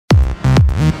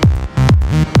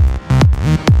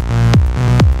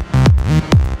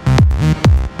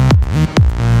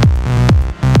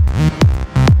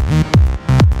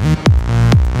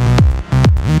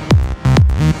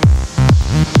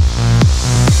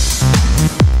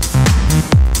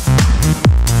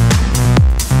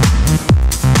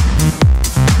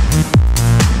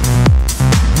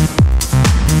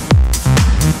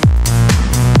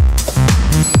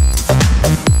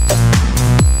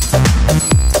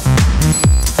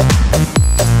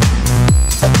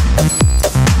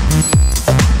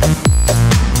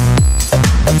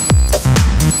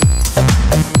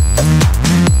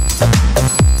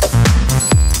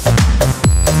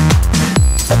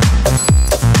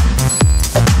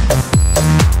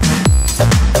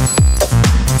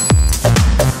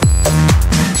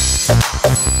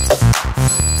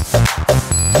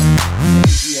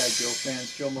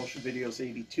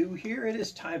Delvis82 here. It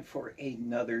is time for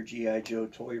another G.I. Joe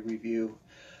toy review.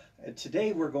 And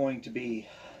today we're going to be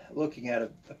looking at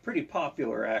a pretty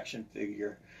popular action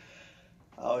figure.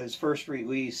 His first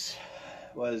release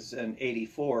was in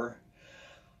 '84.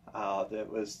 That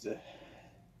was the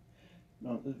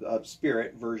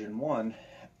Spirit version 1.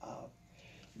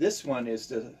 This one is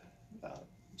the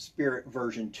Spirit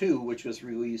version 2, which was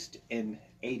released in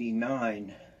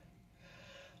 '89.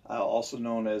 Also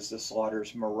known as the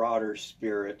Slaughter's Marauders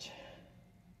Spirit.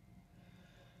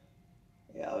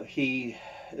 He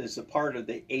is a part of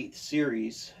the 8th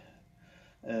series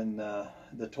in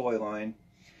the toy line.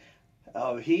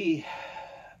 He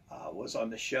was on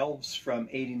the shelves from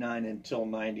 '89 until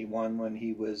 '91 when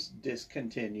he was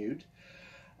discontinued.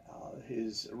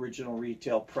 His original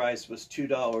retail price was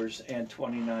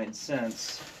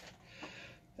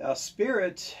 $2.29.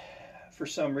 Spirit, for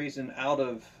some reason, out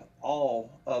of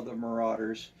all of the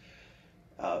Marauders,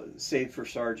 save for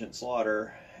Sergeant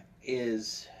Slaughter,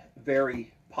 is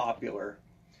very popular.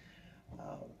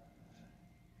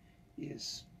 He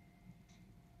is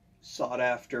sought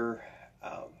after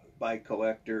by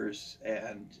collectors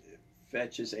and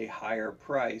fetches a higher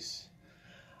price.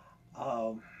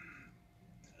 A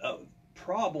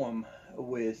problem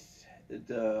with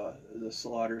the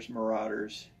Slaughter's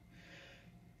Marauders,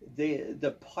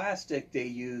 the plastic they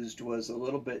used was a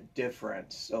little bit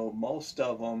different, so most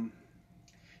of them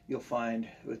you'll find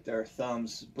with their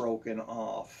thumbs broken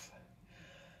off.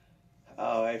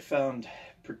 I found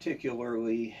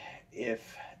particularly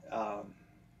if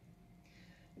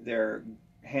their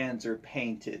hands are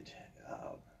painted,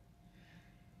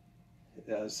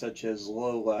 such as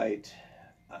Lowlight,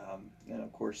 and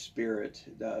of course Spirit,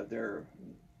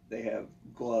 they have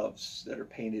gloves that are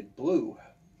painted blue.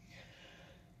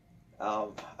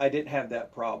 I didn't have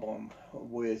that problem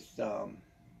with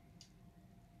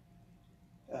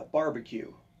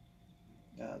Barbecue,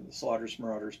 the Slaughter's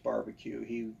Marauders Barbecue.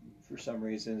 He, for some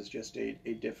reason, is just a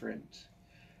different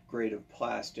grade of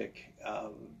plastic.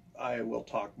 I will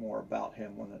talk more about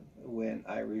him when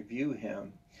I review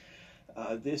him.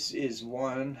 This is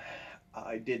one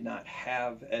I did not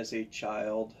have as a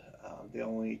child. The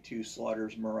only two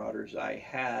Slaughter's Marauders I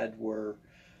had were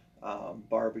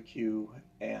Barbecue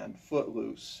and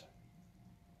Footloose,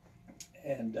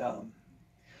 and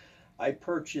I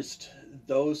purchased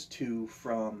those two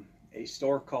from a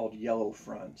store called Yellow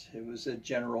Front. It was a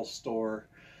general store,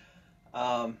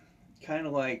 kind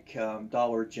of like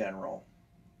Dollar General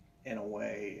in a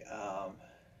way.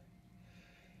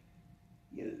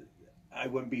 I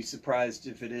wouldn't be surprised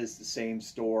if it is the same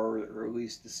store, or at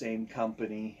least the same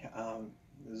company.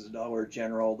 This is Dollar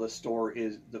General.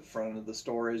 The front of the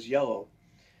store is yellow,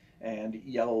 and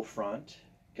Yellow Front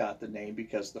got the name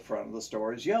because the front of the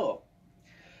store is yellow.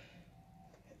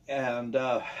 And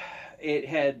it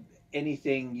had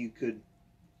anything you could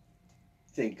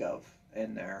think of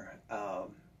in there.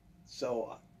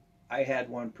 So I had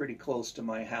one pretty close to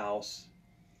my house.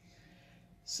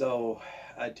 So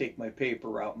I'd take my paper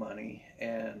route money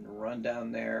and run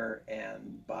down there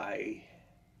and buy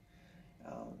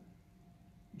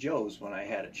Joe's when I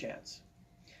had a chance.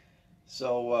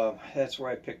 So that's where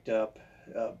I picked up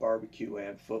Barbecue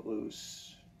and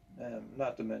Footloose,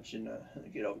 not to mention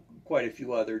quite a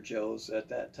few other Joes at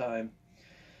that time.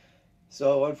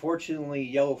 So unfortunately,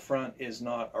 Yellow Front is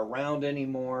not around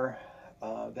anymore.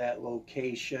 That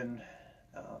location,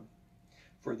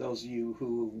 for those of you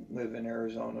who live in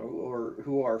Arizona or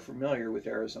who are familiar with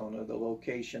Arizona, the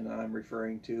location that I'm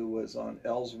referring to was on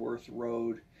Ellsworth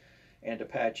Road and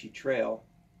Apache Trail.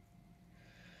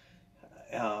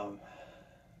 And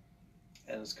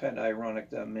it's kind of ironic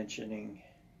that I'm mentioning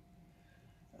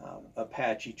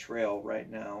Apache Trail right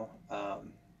now,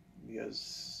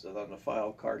 because on the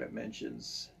file card it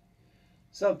mentions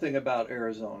something about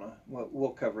Arizona.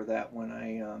 We'll cover that when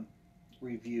I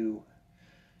review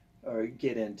or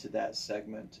get into that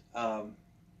segment.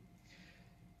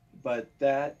 But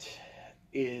that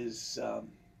is,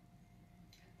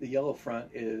 the Yellow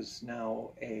Front is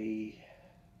now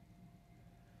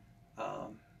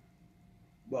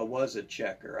was a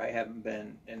Checker. I haven't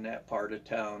been in that part of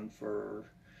town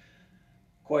for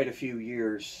quite a few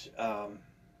years,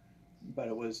 but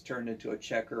it was turned into a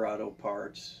Checker Auto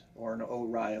Parts or an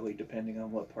O'Reilly, depending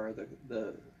on what part of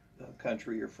the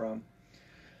country you're from.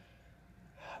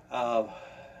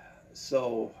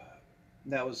 So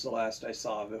that was the last I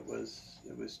saw of it.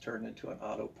 It was turned into an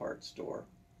auto parts store.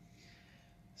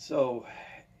 So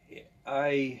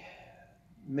I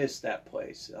missed that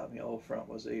place. Yellow Front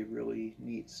was a really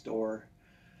neat store.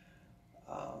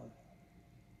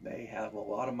 They have a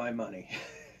lot of my money.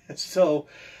 So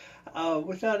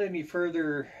Without any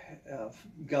further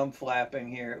gum flapping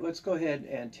here, let's go ahead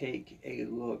and take a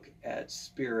look at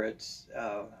Spirit's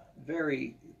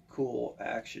very cool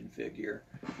action figure.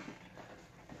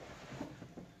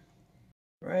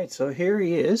 Right, so here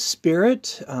he is,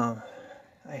 Spirit.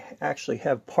 I actually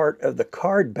have part of the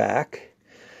card back,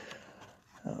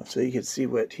 so you can see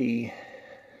what he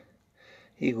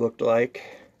looked like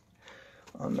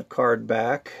on the card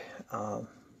back.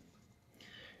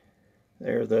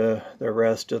 There the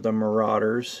rest of the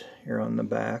Marauders here on the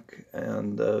back,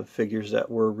 and the figures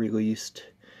that were released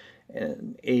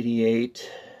in 88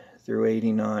 through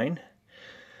 89.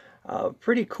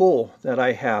 Pretty cool that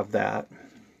I have that.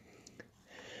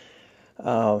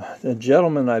 The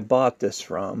gentleman I bought this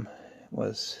from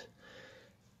was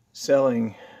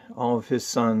selling all of his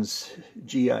son's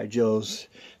G.I. Joes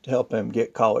to help him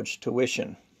get college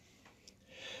tuition.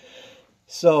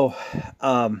 So,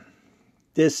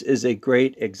 this is a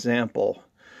great example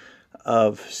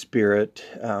of Spirit.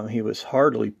 He was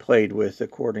hardly played with,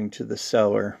 according to the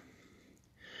seller.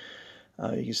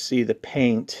 You see the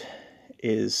paint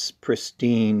is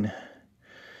pristine.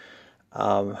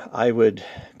 I would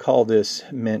call this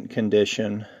mint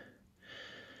condition.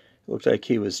 Looks like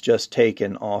he was just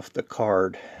taken off the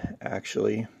card,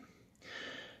 actually.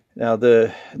 Now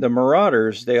the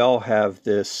Marauders, they all have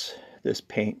this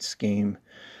paint scheme.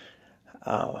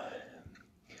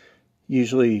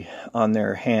 Usually on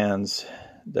their hands,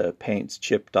 the paint's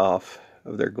chipped off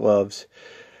of their gloves.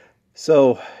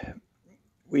 So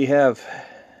we have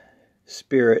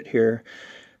Spirit here,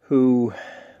 who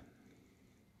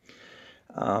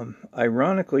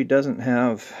ironically doesn't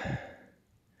have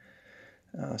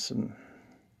some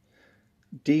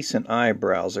decent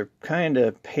eyebrows. They're kind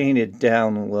of painted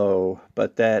down low,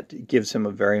 but that gives him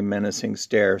a very menacing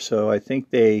stare. So I think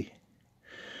they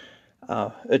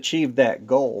achieved that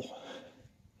goal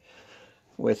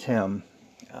with him.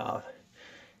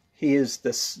 He is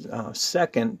the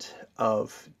second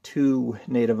of 2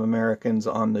 Native Americans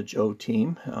on the Joe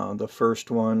team. The first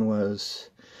one was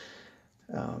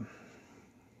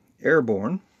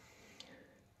airborne.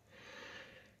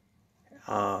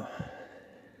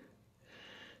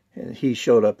 And he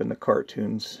showed up in the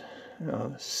cartoons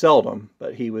seldom,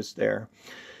 but he was there.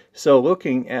 So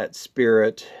looking at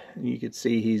Spirit, you can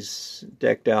see he's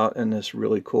decked out in this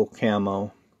really cool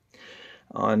camo.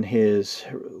 On his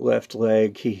left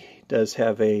leg, he does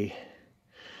have a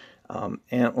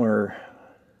antler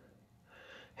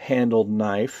handled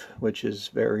knife, which is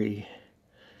very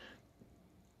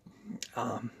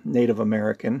Native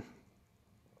American.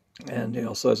 And he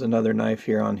also has another knife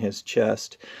here on his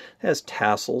chest. It has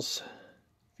tassels,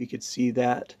 if you could see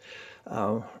that,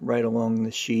 right along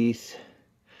the sheath.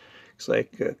 Looks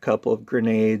like a couple of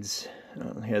grenades.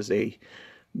 He has a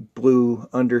blue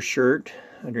undershirt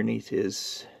underneath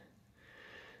his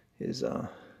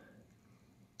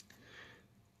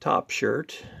top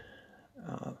shirt.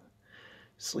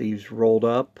 Sleeves rolled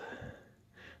up.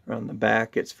 Around the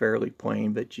back it's fairly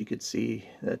plain, but you could see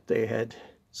that they had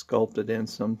sculpted in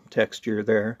some texture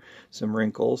there, some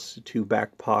wrinkles, 2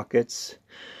 back pockets.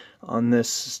 On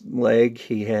this leg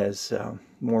he has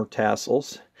more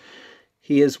tassels.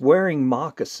 He is wearing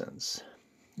moccasins,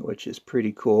 which is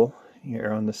pretty cool.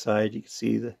 Here on the side you can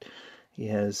see that he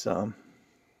has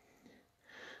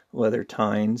leather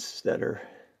tines that are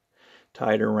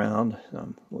tied around,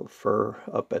 little fur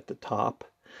up at the top.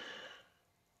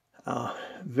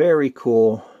 Very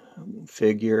cool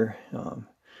figure,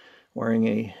 wearing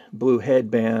a blue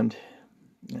headband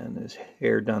and his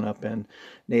hair done up in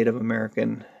Native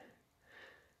American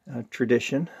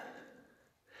tradition.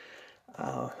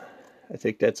 I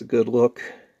think that's a good look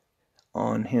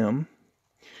on him.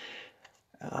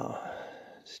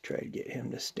 Let's try to get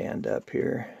him to stand up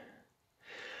here.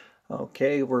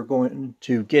 Okay, we're going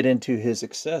to get into his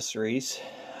accessories.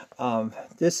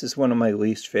 This is one of my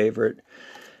least favorite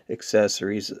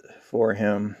accessories for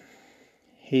him.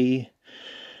 He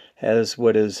has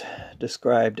what is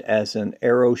described as an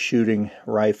arrow shooting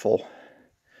rifle.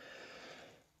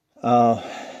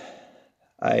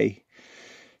 I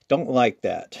don't like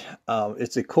that.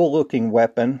 It's a cool looking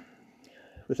weapon,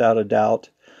 without a doubt,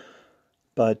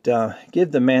 but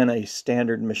give the man a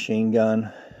standard machine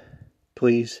gun,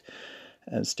 please,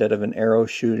 instead of an arrow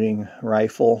shooting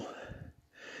rifle.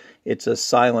 It's a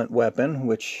silent weapon,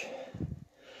 which,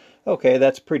 okay,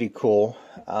 that's pretty cool,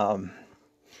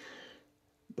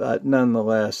 but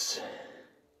nonetheless,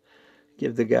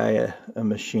 give the guy a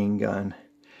machine gun.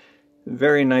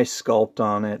 Very nice sculpt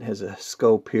on it. Has a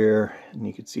scope here, and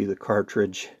you can see the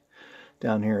cartridge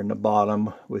down here in the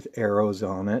bottom with arrows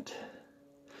on it.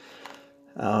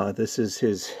 This is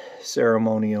his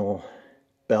ceremonial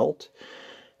belt.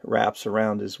 It wraps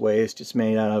around his waist. It's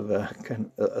made out of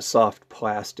a soft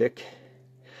plastic.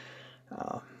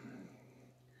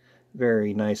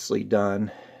 Very nicely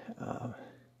done.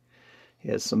 He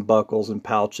has some buckles and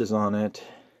pouches on it.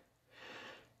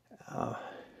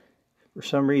 For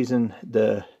some reason,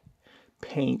 the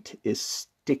paint is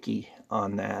sticky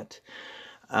on that.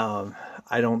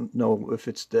 I don't know if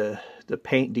it's the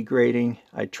paint degrading.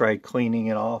 I tried cleaning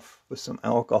it off with some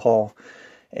alcohol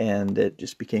and it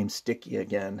just became sticky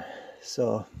again.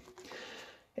 So,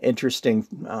 interesting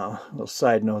little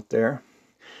side note there.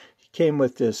 He came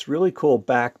with this really cool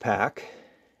backpack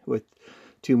with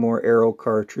 2 more arrow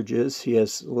cartridges. He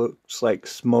has, looks like,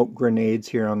 smoke grenades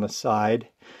here on the side.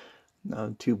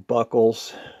 2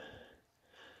 buckles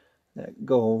that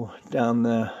go down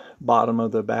the bottom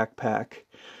of the backpack,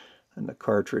 and the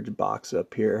cartridge box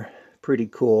up here. Pretty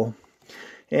cool.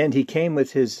 And he came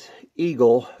with his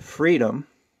eagle, Freedom,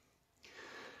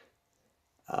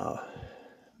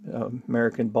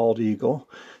 American bald eagle.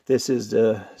 This is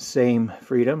the same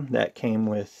Freedom that came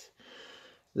with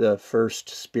the first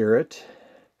Spirit.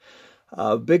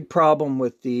 Big problem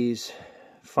with these,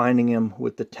 finding them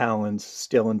with the talons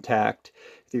still intact.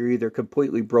 They're either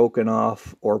completely broken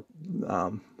off, or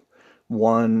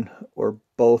one or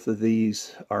both of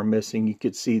these are missing. You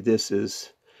could see this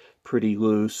is pretty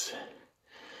loose,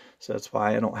 so that's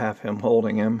why I don't have him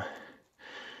holding him.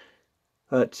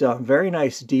 But very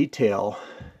nice detail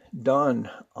done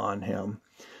on him.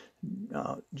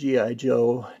 G.I.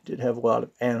 Joe did have a lot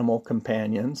of animal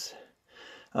companions,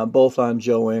 both on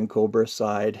Joe and Cobra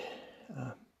side.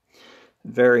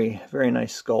 Very, very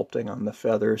nice sculpting on the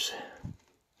feathers.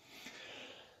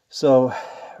 So,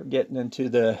 we're getting into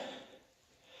the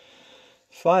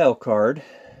file card.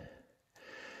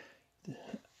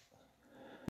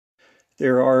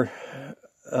 There are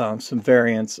some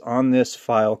variants on this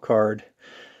file card.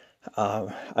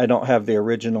 I don't have the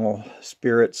original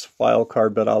Spirits file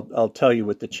card, but I'll tell you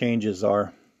what the changes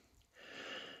are.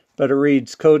 But it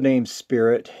reads Codename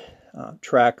Spirit,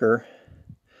 Tracker.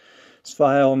 His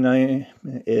file name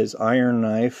is Iron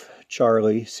Knife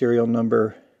Charlie, serial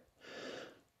number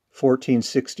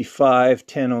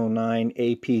 1465-1009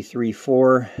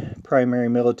 AP34, primary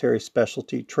military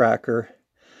specialty tracker,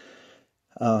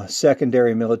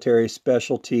 secondary military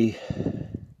specialty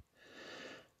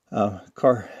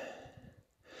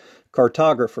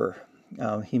cartographer.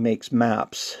 He makes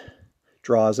maps,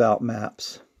 draws out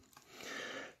maps.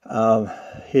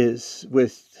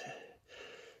 With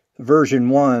version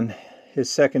 1, his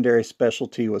secondary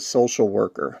specialty was social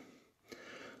worker.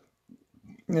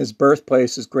 His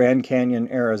birthplace is Grand Canyon,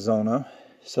 Arizona,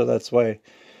 so that's why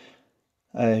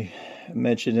I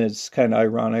mentioned it's kind of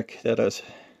ironic that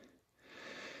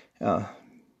I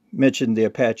mentioned the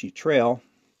Apache Trail,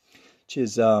 which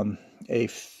is a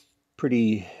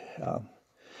pretty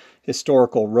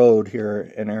historical road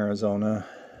here in Arizona.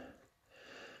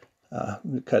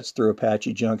 It cuts through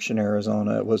Apache Junction,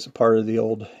 Arizona. It was a part of the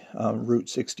old Route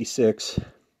 66.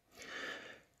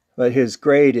 But his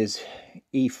grade is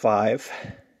E5.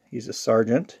 He's a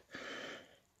sergeant.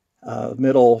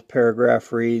 Middle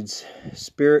paragraph reads,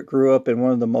 Spirit grew up in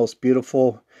one of the most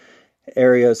beautiful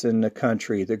areas in the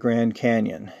country, the Grand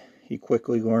Canyon. He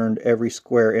quickly learned every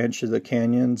square inch of the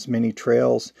canyon's many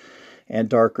trails and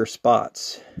darker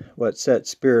spots. What set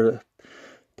Spirit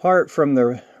apart from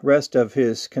the rest of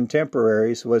his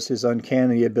contemporaries was his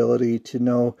uncanny ability to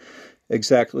know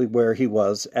exactly where he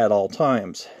was at all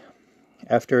times.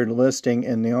 After enlisting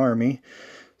in the Army,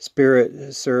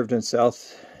 Spirit served in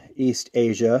Southeast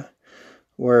Asia,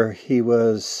 where he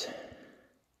was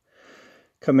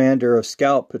commander of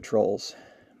scout patrols.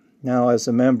 Now, as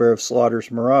a member of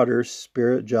Slaughter's Marauders,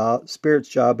 Spirit's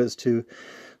job is to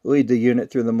lead the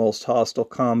unit through the most hostile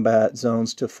combat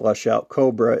zones to flush out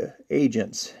Cobra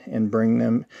agents and bring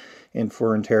them in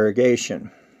for interrogation.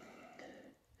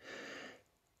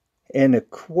 And a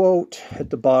quote at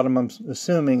the bottom, I'm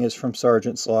assuming, is from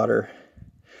Sergeant Slaughter.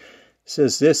 It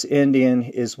says, This Indian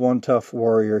is one tough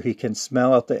warrior. He can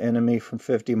smell out the enemy from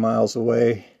 50 miles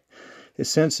away. His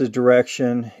sense of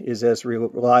direction is as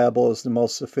reliable as the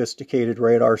most sophisticated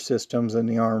radar systems in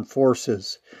the armed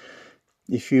forces.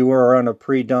 If you are on a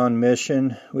pre-dawn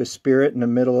mission with Spirit in the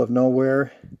middle of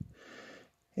nowhere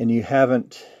and you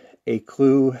haven't a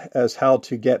clue as how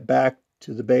to get back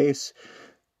to the base,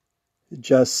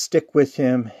 just stick with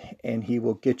him and he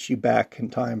will get you back in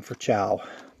time for chow.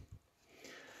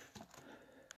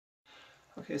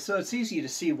 Okay, so it's easy to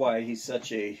see why he's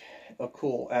such a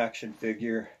cool action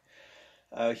figure.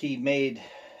 He made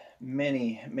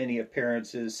many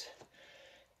appearances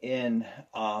in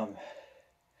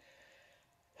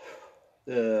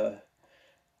the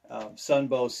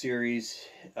Sunbow series.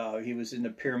 He was in the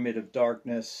Pyramid of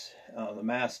Darkness, the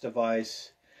Mass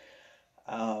Device.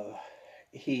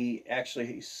 He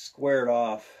actually squared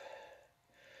off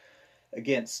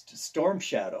against Storm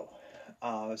Shadow.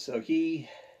 So he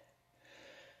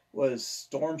was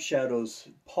Storm Shadow's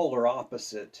polar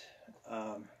opposite,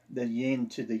 the yin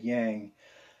to the yang.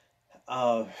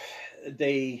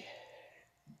 They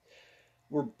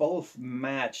were both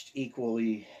matched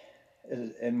equally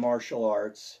in martial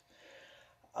arts.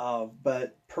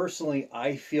 But personally,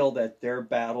 I feel that their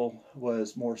battle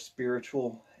was more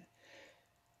spiritual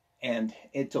and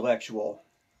intellectual.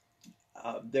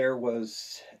 There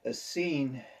was a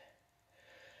scene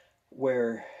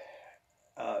where,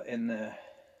 in the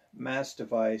Mass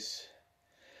Device,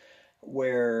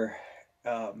 where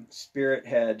Spirit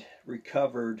had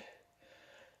recovered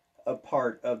a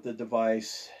part of the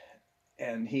device,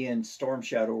 and he and Storm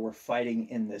Shadow were fighting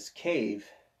in this cave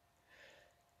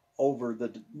over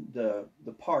the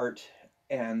part,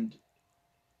 and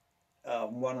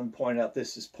one of them pointed out,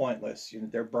 this is pointless. You know,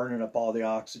 they're burning up all the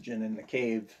oxygen in the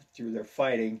cave through their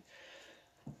fighting.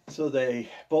 So they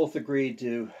both agreed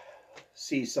to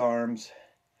cease arms,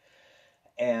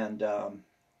 and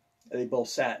they both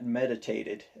sat and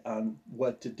meditated on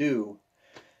what to do.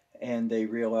 And they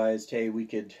realized, hey, we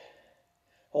could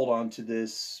hold on to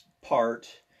this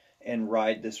part and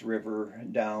ride this river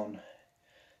down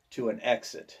to an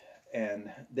exit.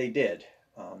 And they did.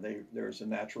 There was a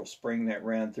natural spring that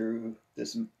ran through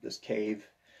this cave,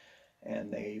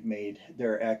 and they made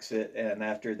their exit. And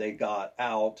after they got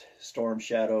out, Storm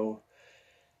Shadow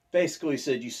basically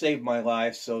said, "You saved my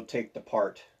life, so take the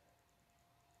part.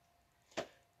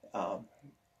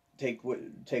 Take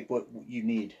what you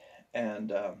need."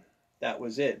 And that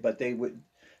was it. But they would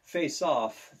face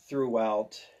off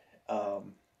throughout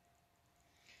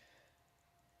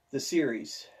the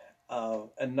series.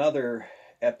 Another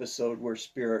episode where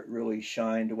Spirit really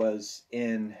shined was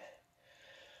in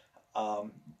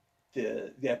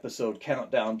the episode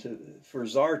Countdown for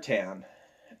Zartan,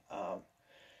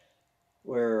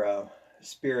 where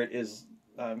Spirit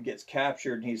gets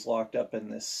captured and he's locked up in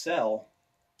this cell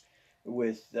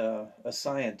with a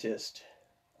scientist,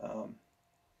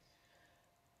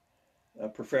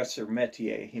 Professor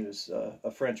Metier. He was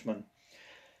a Frenchman,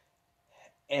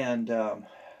 and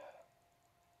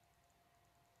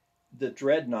the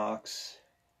Dreadnoks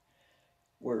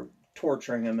were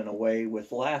torturing him in a way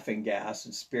with laughing gas,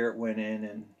 and Spirit went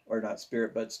in, or not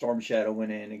Spirit, but Storm Shadow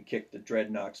went in and kicked the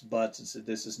Dreadnoks' butts and said,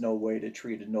 "This is no way to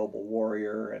treat a noble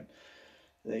warrior." And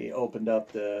they opened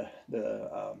up the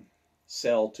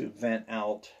cell to vent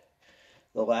out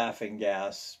the laughing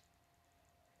gas,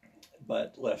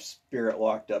 but left Spirit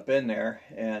locked up in there.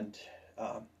 And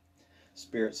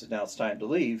Spirit said, "Now it's time to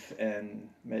leave." And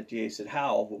Metier said,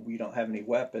 "How?" "Well, we don't have any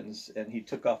weapons." And he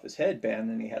took off his headband,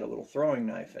 and he had a little throwing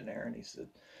knife in there. And he said,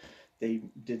 "They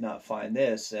did not find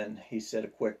this." And he said a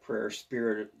quick prayer,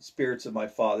 "Spirits of my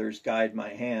fathers, guide my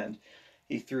hand."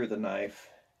 He threw the knife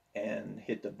and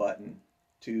hit the button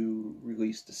to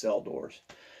release the cell doors.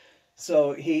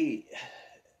 So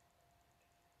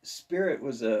Spirit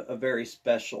was a very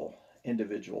special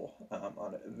individual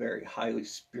on a very highly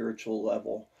spiritual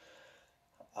level.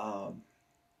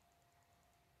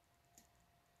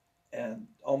 And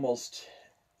almost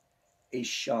a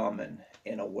shaman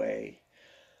in a way.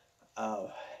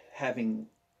 Having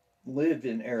lived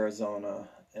in Arizona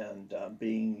and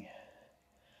being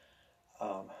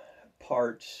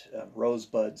part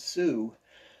Rosebud Sioux,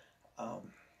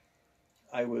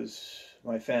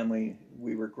 my family,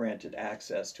 we were granted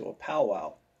access to a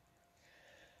powwow.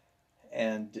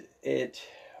 And it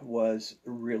was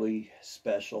really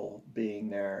special being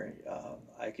there.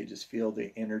 I could just feel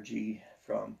the energy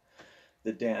from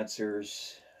the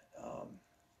dancers,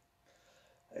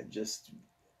 just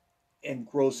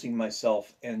engrossing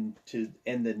myself in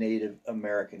the Native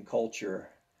American culture,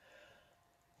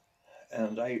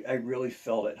 and I really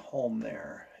felt at home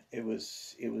there. It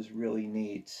was really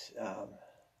neat.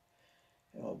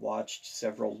 Watched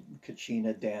several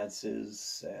Kachina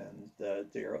dances and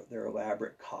their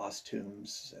elaborate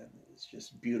costumes, and it's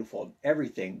just beautiful.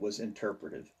 Everything was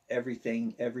interpretive.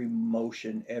 Everything, every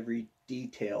motion, every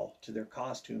detail to their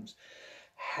costumes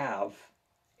have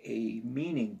a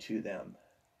meaning to them.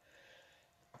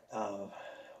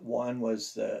 One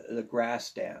was the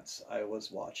grass dance I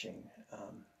was watching.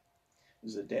 It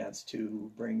was a dance to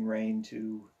bring rain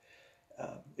to,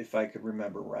 if I could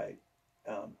remember right,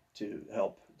 to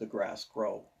help the grass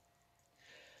grow.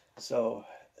 So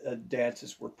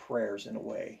dances were prayers in a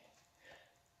way.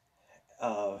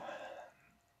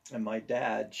 And my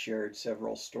dad shared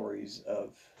several stories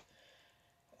of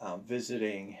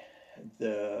visiting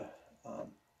the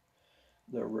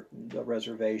the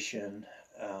reservation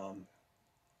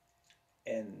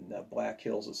in the Black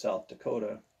Hills of South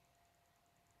Dakota.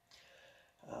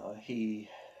 He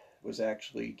was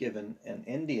actually given an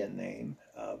Indian name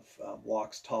of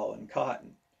Walks Tall in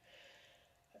Cotton.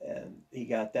 And he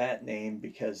got that name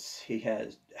because he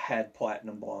had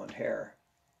platinum blonde hair.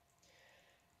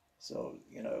 So,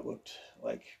 you know, it looked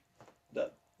like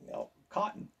the, you know,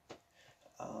 cotton.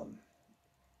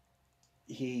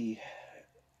 He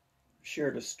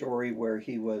shared a story where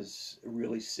he was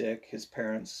really sick. His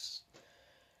parents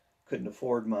couldn't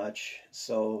afford much,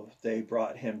 so they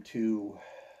brought him to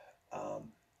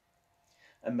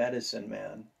a medicine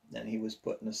man, and he was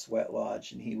put in a sweat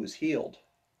lodge, and he was healed.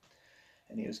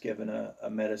 And he was given a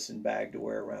medicine bag to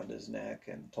wear around his neck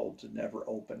and told to never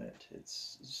open it.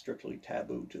 It's strictly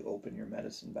taboo to open your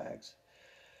medicine bags.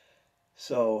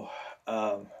 So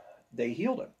they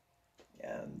healed him.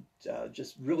 And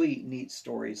just really neat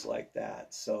stories like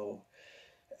that. So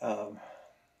a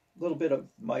little bit of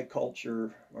my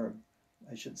culture, or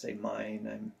I should say mine,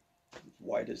 I'm as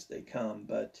white as they come,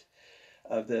 but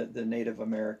of the Native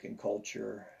American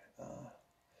culture.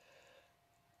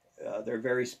 They're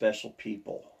very special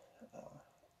people.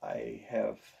 I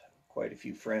have quite a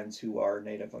few friends who are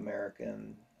Native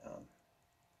American,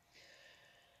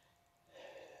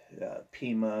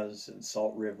 Pimas and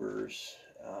Salt Rivers.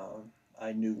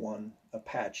 I knew one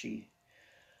Apache.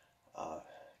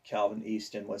 Calvin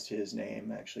Easton was his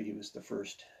name. Actually, he was the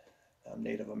first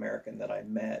Native American that I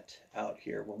met out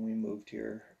here when we moved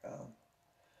here.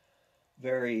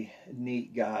 Very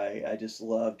neat guy. I just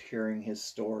loved hearing his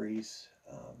stories.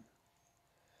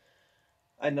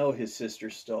 I know his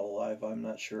sister's still alive. I'm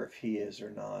not sure if he is or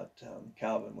not.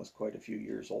 Calvin was quite a few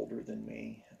years older than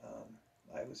me.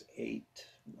 I was 8,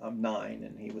 I'm 9,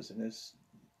 and he was in his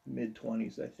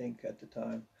mid-20s, I think, at the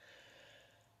time.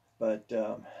 But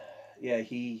yeah,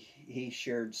 he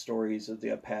shared stories of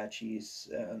the Apaches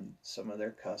and some of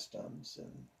their customs,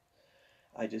 and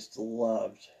I just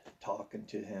loved talking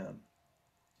to him.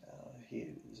 He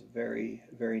was a very,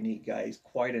 very neat guy. He's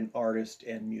quite an artist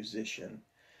and musician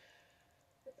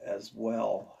as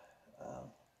well.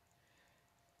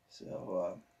 You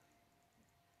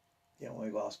know,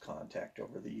 we lost contact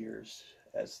over the years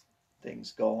as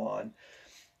things go on.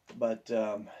 But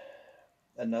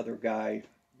another guy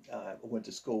I went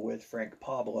to school with, Frank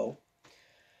Pablo,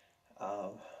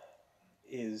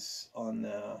 is on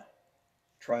the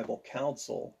tribal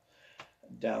council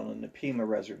down in the Pima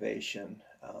Reservation,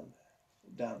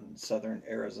 down in southern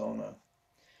Arizona.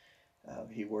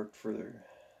 He worked for,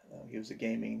 he was a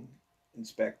gaming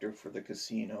inspector for the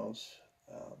casinos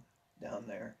down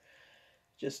there.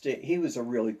 He was a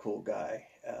really cool guy.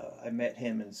 I met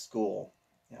him in school,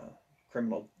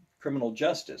 criminal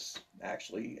justice.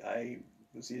 Actually, I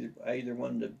either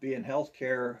wanted to be in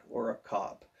healthcare or a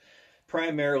cop,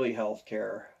 primarily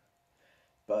healthcare.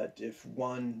 But if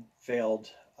one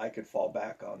failed, I could fall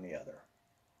back on the other.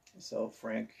 So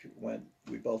Frank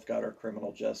we both got our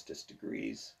criminal justice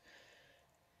degrees,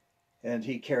 and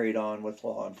he carried on with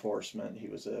law enforcement. He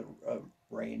was a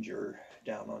ranger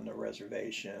down on the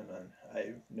reservation, and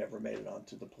I never made it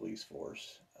onto the police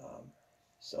force.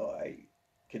 So I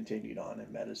continued on in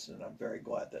medicine, and I'm very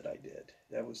glad that I did.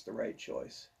 That was the right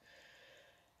choice.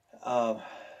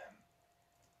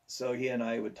 So he and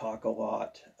I would talk a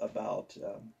lot about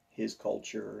his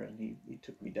culture, and he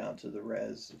took me down to the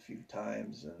res a few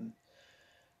times and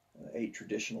ate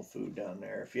traditional food down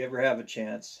there. If you ever have a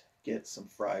chance, get some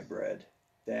fry bread.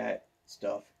 That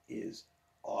stuff is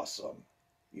awesome.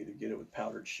 Either get it with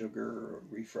powdered sugar or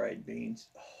refried beans.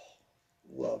 Oh,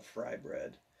 love fry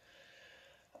bread.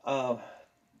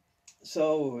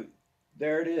 So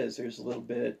there it is. There's a little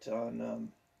bit on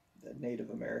the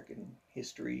Native American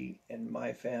history in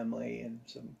my family, and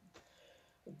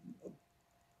a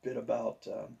bit about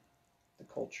the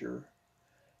culture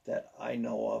that I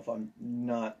know of. I'm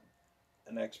not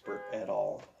an expert at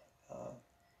all,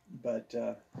 but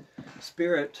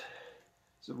Spirit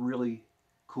is a really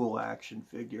cool action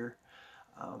figure.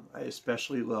 I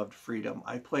especially loved Freedom.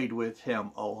 I played with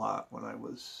him a lot when I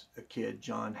was a kid.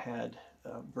 John had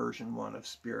version 1 of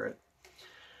Spirit.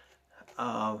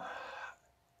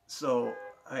 So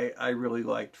I really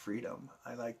liked Freedom.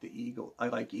 I like the eagle. I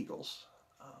like eagles.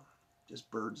 Just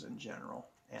birds in general,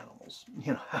 animals.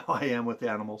 You know how I am with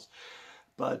animals.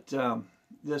 But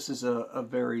this is a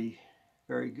very,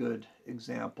 very good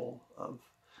example of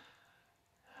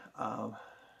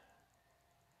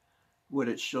what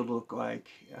it should look like.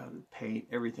 The paint,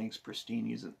 everything's pristine.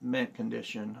 He's in mint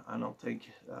condition. I don't think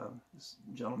this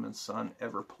gentleman's son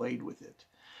ever played with it.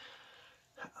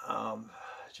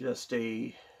 Just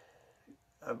I'm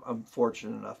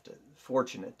fortunate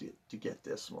to get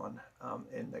this one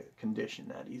in the condition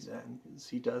that he's in, because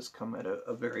he does come at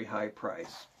a very high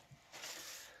price.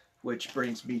 Which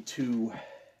brings me to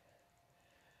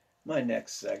my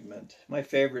next segment, my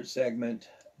favorite segment,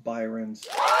 Byron's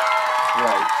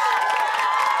Gripes.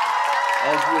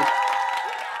 As with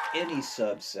any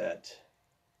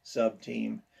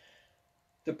sub-team,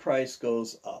 the price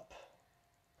goes up.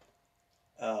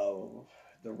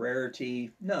 The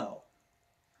rarity, no,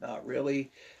 not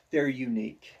really. They're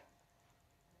unique.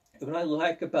 What I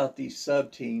like about these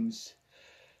sub-teams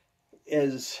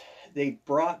is they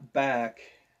brought back,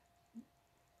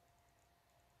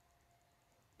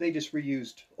 they just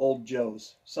reused old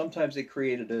Joes. Sometimes they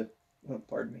created a,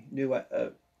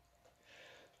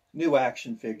 new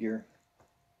action figure.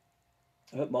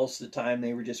 But most of the time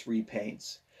they were just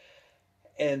repaints.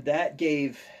 And that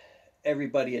gave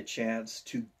everybody a chance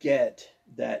to get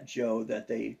that Joe that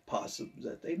they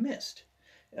missed.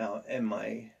 Now, in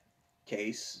my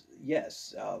case,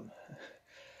 yes,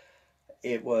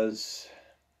 it was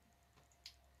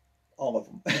all of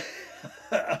them.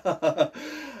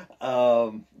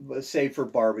 Save for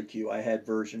Barbecue. I had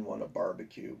version 1 of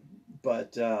Barbecue,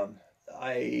 but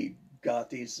I got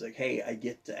these like, hey, I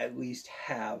get to at least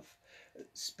have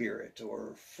Spirit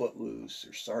or Footloose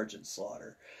or Sergeant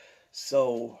Slaughter.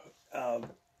 So the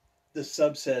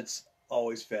subsets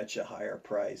always fetch a higher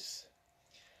price,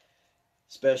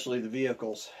 especially the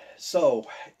vehicles. So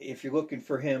if you're looking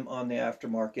for him on the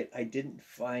aftermarket, I didn't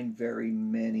find very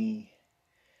many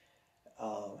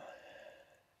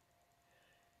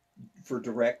for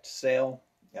direct sale.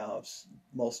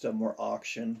 Most of them were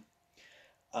auction.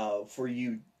 For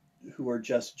you who are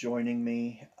just joining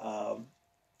me,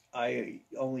 I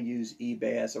only use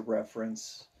eBay as a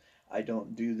reference. I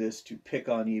don't do this to pick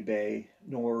on eBay,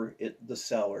 nor the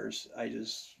sellers. I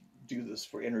just do this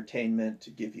for entertainment, to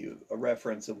give you a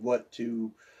reference of what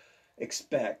to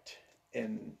expect,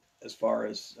 and as far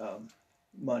as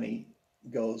money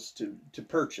goes to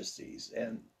purchase these.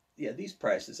 And yeah, these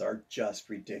prices are just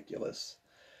ridiculous.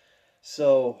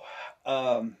 So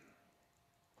let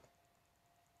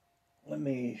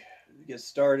me get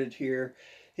started here.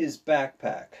 His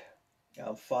backpack,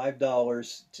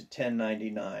 $5 to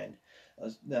 $10.99.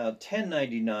 Now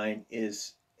 $10.99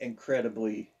 is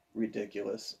incredibly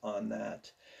ridiculous on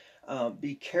that.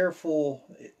 Be careful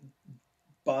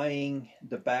buying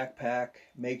the backpack.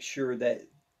 Make sure that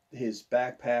his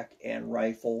backpack and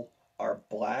rifle are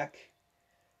black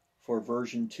for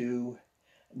version 2,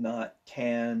 not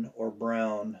tan or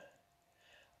brown.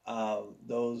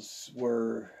 Those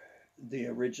were the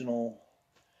original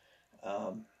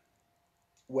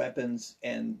weapons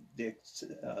and the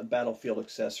battlefield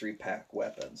accessory pack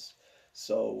weapons.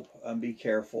 So be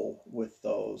careful with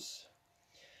those.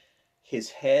 His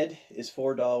head is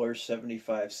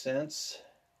 $4.75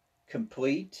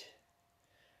 complete,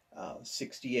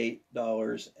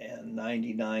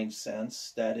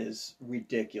 $68.99. That is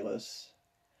ridiculous.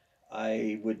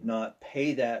 I would not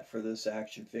pay that for this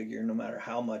action figure, no matter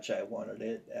how much I wanted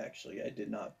it. Actually, I did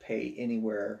not pay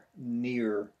anywhere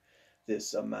near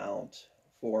this amount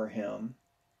for him.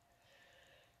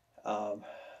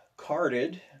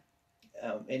 Carded,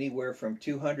 anywhere from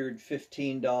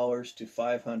 $215 to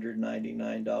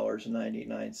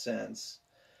 $599.99.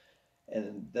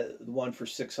 And the one for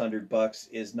 $600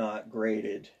 is not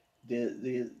graded.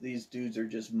 These dudes are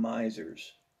just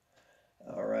misers.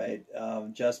 All right,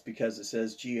 just because it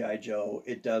says G.I. Joe,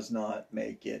 it does not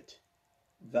make it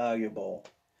valuable.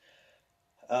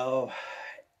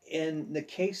 In the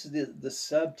case of the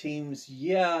sub teams,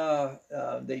 yeah,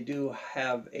 they do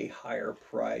have a higher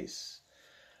price.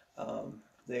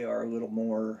 They are a little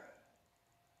more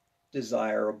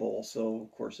desirable, so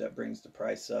of course that brings the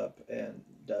price up and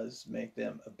does make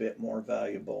them a bit more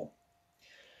valuable.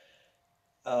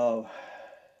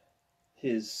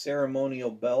 His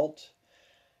ceremonial belt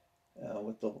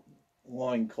with the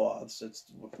loincloths. It's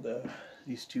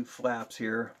these two flaps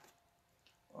here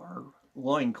are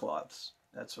loincloths.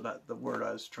 That's what the word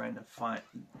I was trying to find.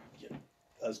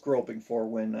 I was groping for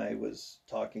when I was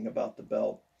talking about the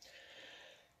belt.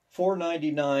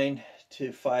 $4.99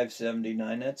 to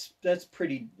 $5.79. That's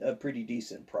a pretty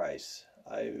decent price.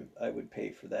 I would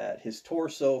pay for that. His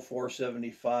torso,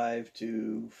 $4.75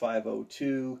 to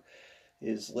 $5.02.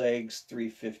 His legs,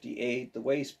 $3.58. The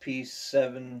waist piece,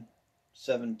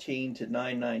 $7.17 to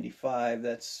 $9.95.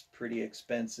 That's pretty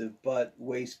expensive, but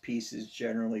waist pieces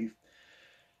generally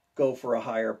go for a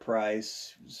higher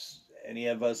price. Any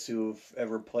of us who've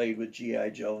ever played with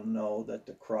G.I. Joe know that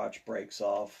the crotch breaks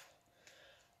off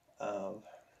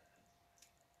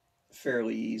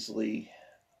fairly easily.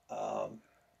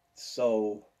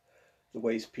 So the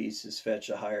waist pieces fetch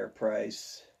a higher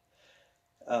price.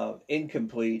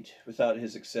 Incomplete without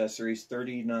his accessories,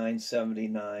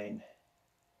 $39.79.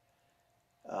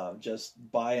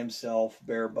 Just by himself,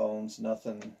 bare bones,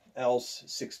 nothing else,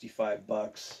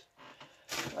 $65.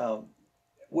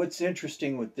 What's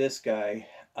interesting with this guy,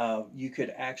 you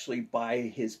could actually buy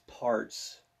his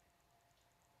parts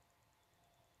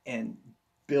and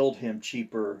build him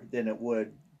cheaper than it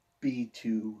would be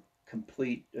to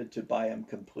buy him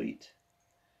complete.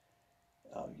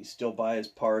 You still buy his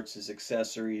parts, his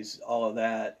accessories, all of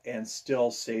that, and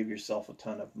still save yourself a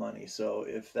ton of money. So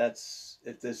if this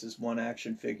is one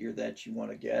action figure that you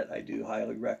want to get, I do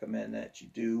highly recommend that you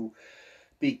do.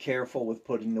 Be careful with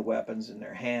putting the weapons in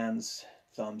their hands.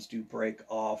 Thumbs do break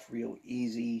off real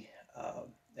easy.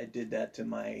 I did that to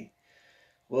my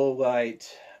little light.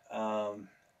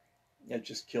 It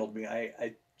just killed me.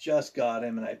 I just got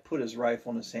him, and I put his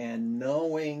rifle in his hand,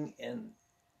 knowing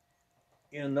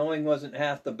wasn't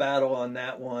half the battle on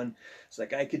that one. It's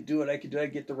like, I could do it.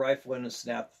 I'd get the rifle in and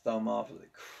snap the thumb off. I was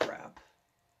like, crap.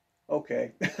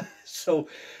 Okay. So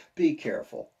be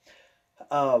careful.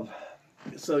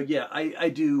 So yeah, I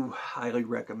do highly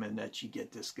recommend that you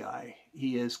get this guy.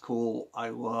 He is cool. I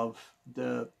love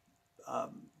the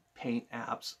paint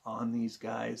apps on these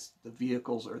guys. The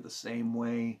vehicles are the same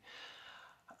way.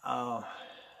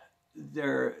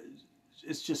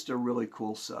 It's just a really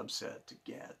cool subset to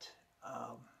get.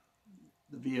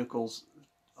 The vehicles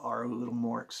are a little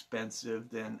more expensive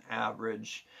than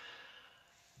average,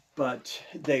 but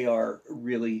they are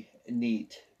really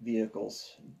neat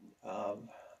vehicles.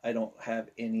 I don't have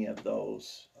any of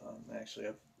those. Actually,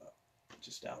 I've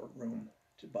just out of room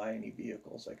to buy any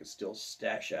vehicles. I could still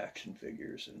stash action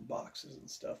figures in boxes and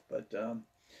stuff, but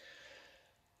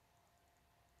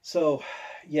so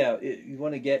yeah, you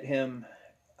want to get him.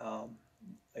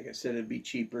 Like I said, it'd be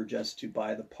cheaper just to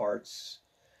buy the parts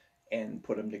and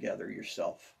put them together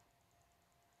yourself.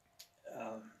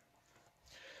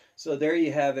 So there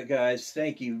you have it, guys.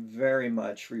 Thank you very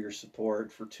much for your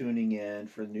support, for tuning in,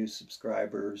 for new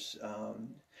subscribers.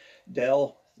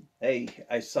 Dell, hey,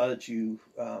 I saw that you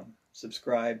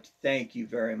subscribed. Thank you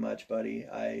very much, buddy.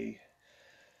 I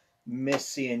miss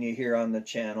seeing you here on the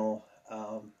channel.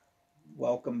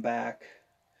 Welcome back.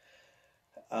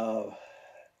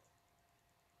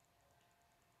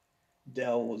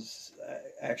 Dell was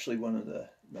actually one of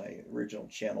my original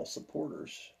channel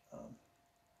supporters.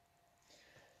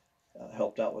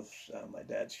 Helped out with my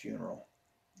dad's funeral,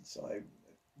 so I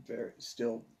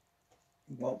still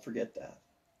won't forget that.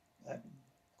 Of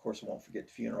course, I won't forget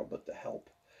the funeral, but the help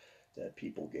that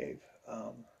people gave,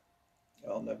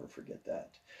 I'll never forget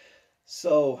that.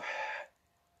 So,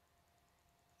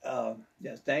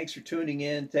 yeah, thanks for tuning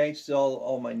in. Thanks to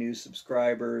all my new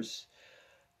subscribers.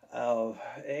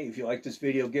 Hey, if you like this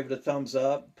video, give it a thumbs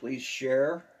up. Please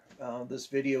share this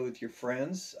video with your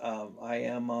friends. I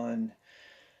am on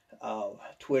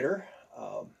Twitter,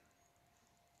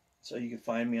 so you can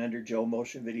find me under Joe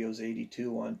Motion Videos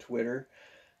 82 on Twitter.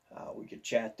 We could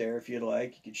chat there if you'd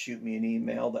like. You could shoot me an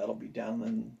email. That'll be down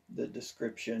in the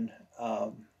description.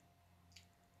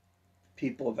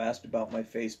 People have asked about my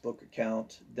Facebook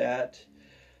account. That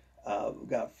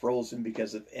got frozen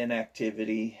because of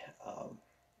inactivity.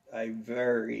 I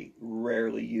very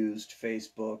rarely used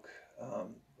Facebook.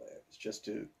 It's just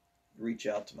to reach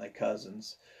out to my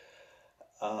cousins.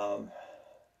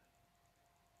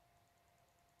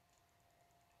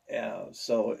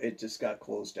 So it just got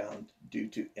closed down due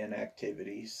to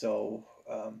inactivity. So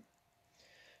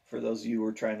for those of you who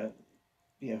were trying to,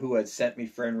 who had sent me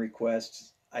friend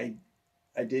requests, I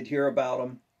did hear about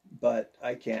them, but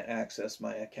I can't access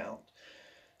my account.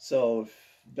 So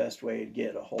best way to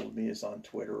get a hold of me is on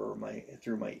Twitter or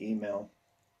through my email.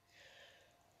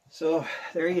 So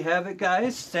there you have it,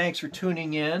 guys. Thanks for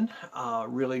tuning in.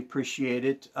 Really appreciate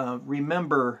it.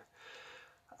 Remember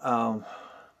to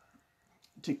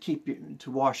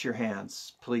wash your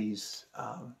hands, please.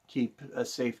 Keep a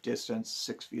safe distance,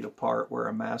 6 feet apart. Wear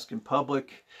a mask in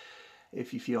public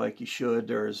if you feel like you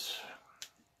should.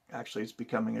 Actually, it's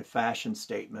becoming a fashion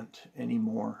statement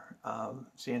anymore.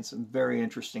 Seeing some very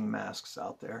interesting masks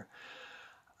out there.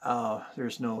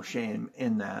 There's no shame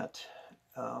in that.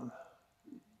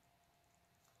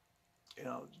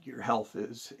 Your health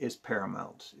is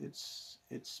paramount. It's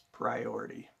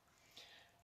priority.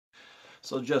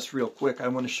 So just real quick, I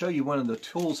want to show you one of the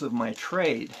tools of my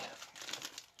trade.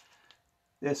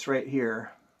 This right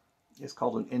here is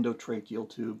called an endotracheal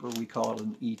tube, or we call it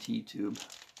an ET tube.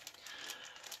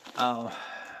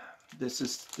 This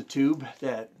is the tube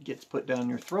that gets put down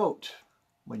your throat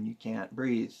when you can't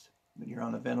breathe. when you're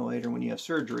on a ventilator, when you have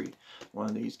surgery, one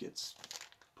of these gets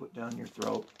put down your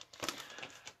throat.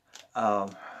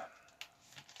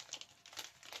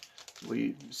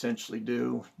 We essentially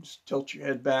do, just tilt your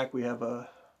head back. We have a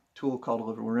tool called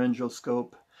a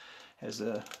laryngoscope. Has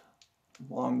a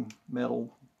long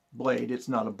metal blade. It's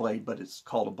not a blade, but it's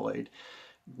called a blade.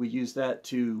 We use that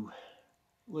to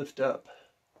lift up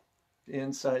the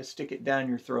inside, stick it down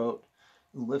your throat,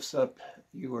 lifts up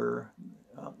your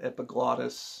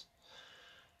epiglottis,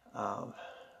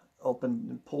 open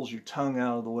and pulls your tongue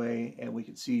out of the way, and we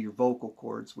can see your vocal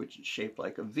cords, which is shaped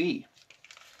like a V.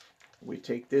 We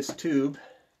take this tube,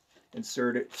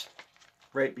 insert it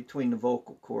right between the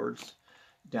vocal cords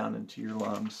down into your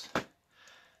lungs.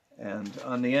 And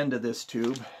on the end of this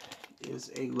tube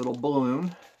is a little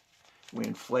balloon. We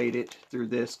inflate it through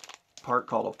this part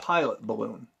called a pilot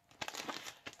balloon,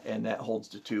 and that holds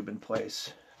the tube in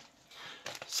place.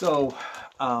 So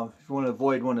if you want to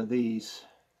avoid one of these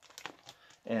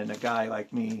and a guy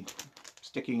like me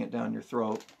sticking it down your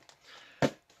throat,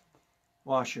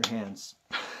 wash your hands.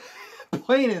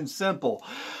 Plain and simple.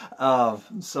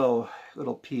 So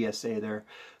little PSA there.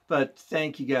 But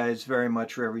thank you guys very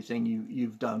much for everything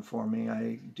you've done for me.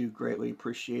 I do greatly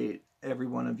appreciate every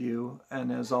one of you. And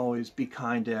as always, be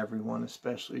kind to everyone,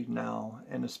 especially now,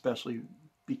 and especially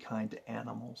be kind to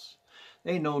animals.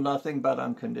 They know nothing but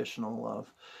unconditional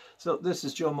love. So this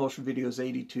is Joe Motion Videos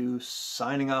 82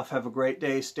 signing off. Have a great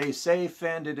day. Stay safe.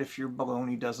 And if your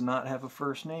baloney does not have a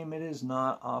first name, it is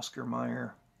not Oscar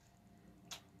Mayer.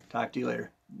 Talk to you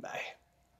later. Bye.